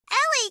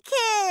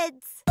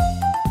Kids!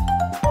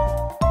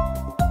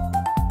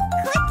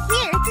 Click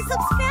here to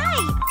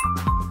subscribe!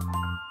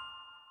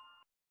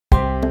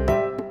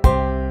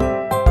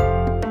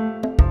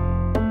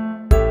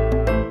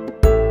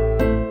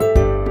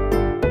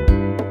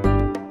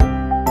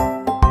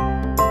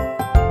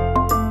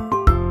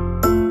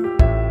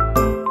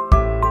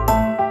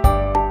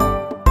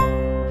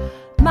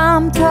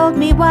 Mom told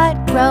me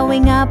what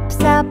growing up's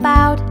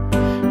about.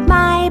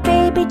 My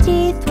baby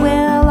teeth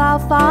will all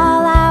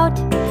fall out.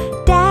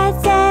 Dad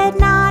said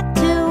not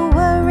to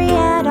worry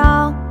at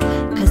all,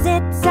 'cause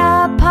it's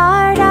a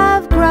part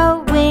of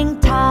growing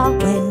tall.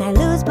 When I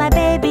lose my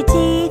baby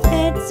teeth,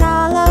 it's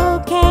all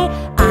okay.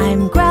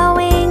 I'm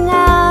growing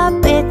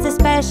up, it's a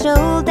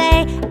special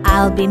day.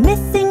 I'll be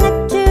missing a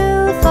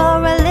tooth for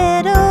a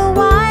little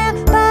while,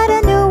 but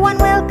a new one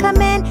will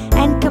come in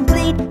and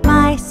complete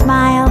my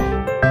smile.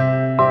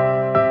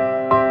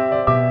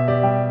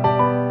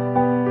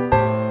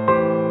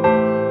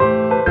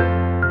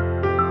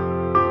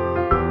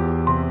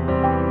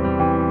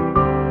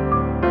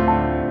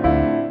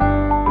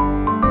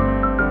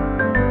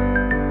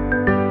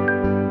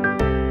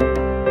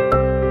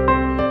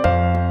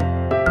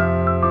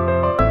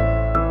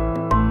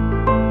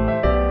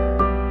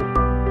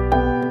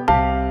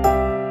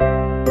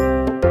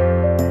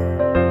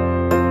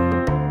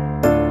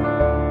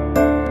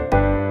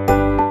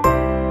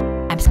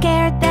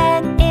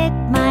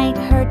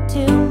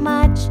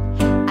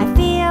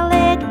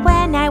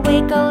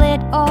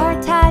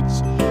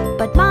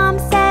 But Mom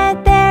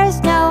said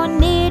there's no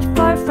need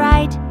for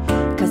fright,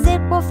 'cause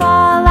it will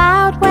fall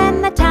out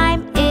when the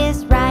time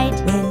is right.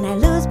 When I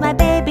lose my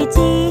baby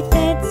teeth,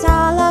 it's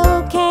all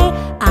okay.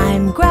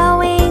 I'm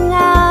growing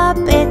up,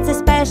 it's a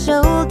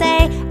special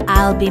day.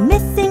 I'll be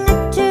missing a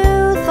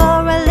tooth for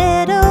a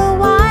little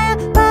while,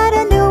 but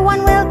a new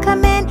one will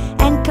come in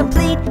and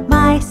complete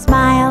my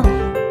smile.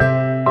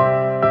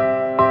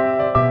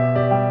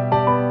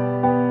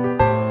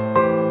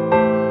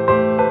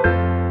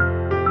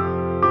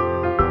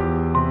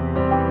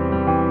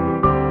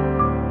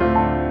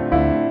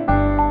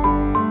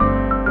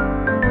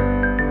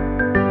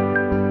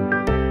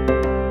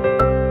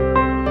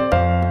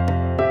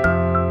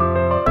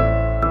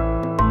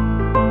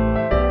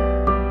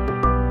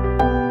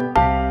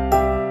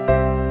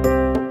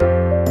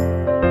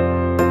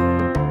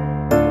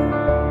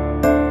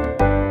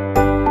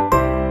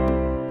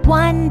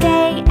 One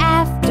day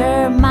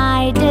after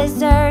my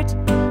dessert,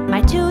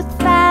 my tooth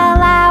fell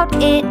out,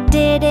 it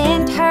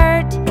didn't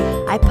hurt.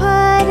 I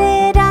put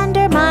it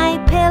under my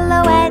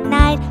pillow at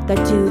night. The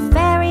tooth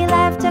fairy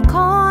left a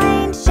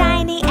coin,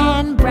 shiny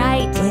and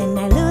bright. When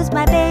I lose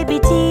my baby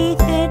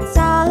teeth, it's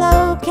all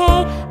okay.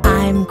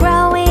 I'm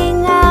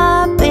growing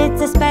up,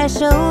 it's a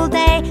special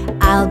day.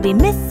 I'll be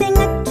missing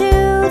a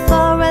tooth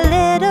for a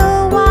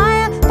little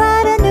while,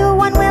 but a new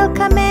one will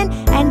come in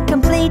and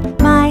complete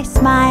my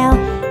smile.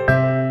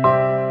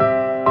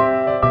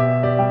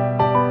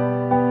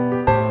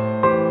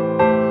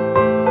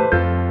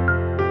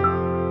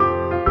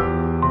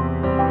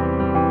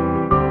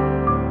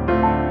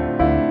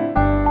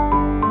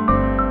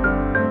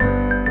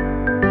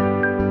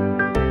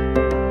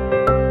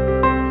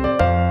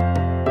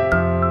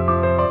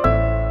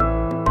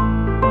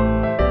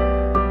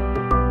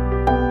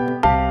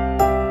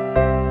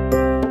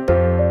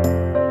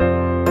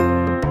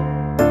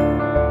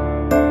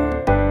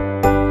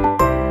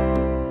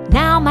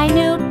 My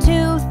new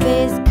tooth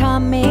is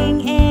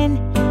coming in,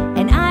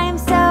 and I'm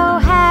so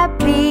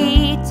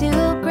happy to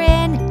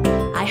grin.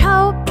 I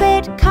hope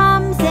it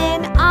comes in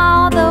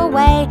all the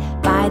way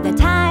by the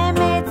time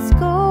it's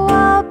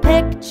school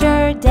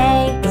picture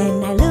day.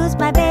 When I lose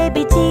my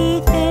baby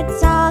teeth,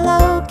 it's all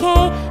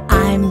okay.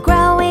 I'm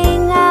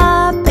growing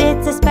up,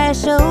 it's a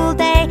special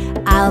day.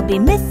 I'll be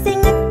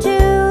missing a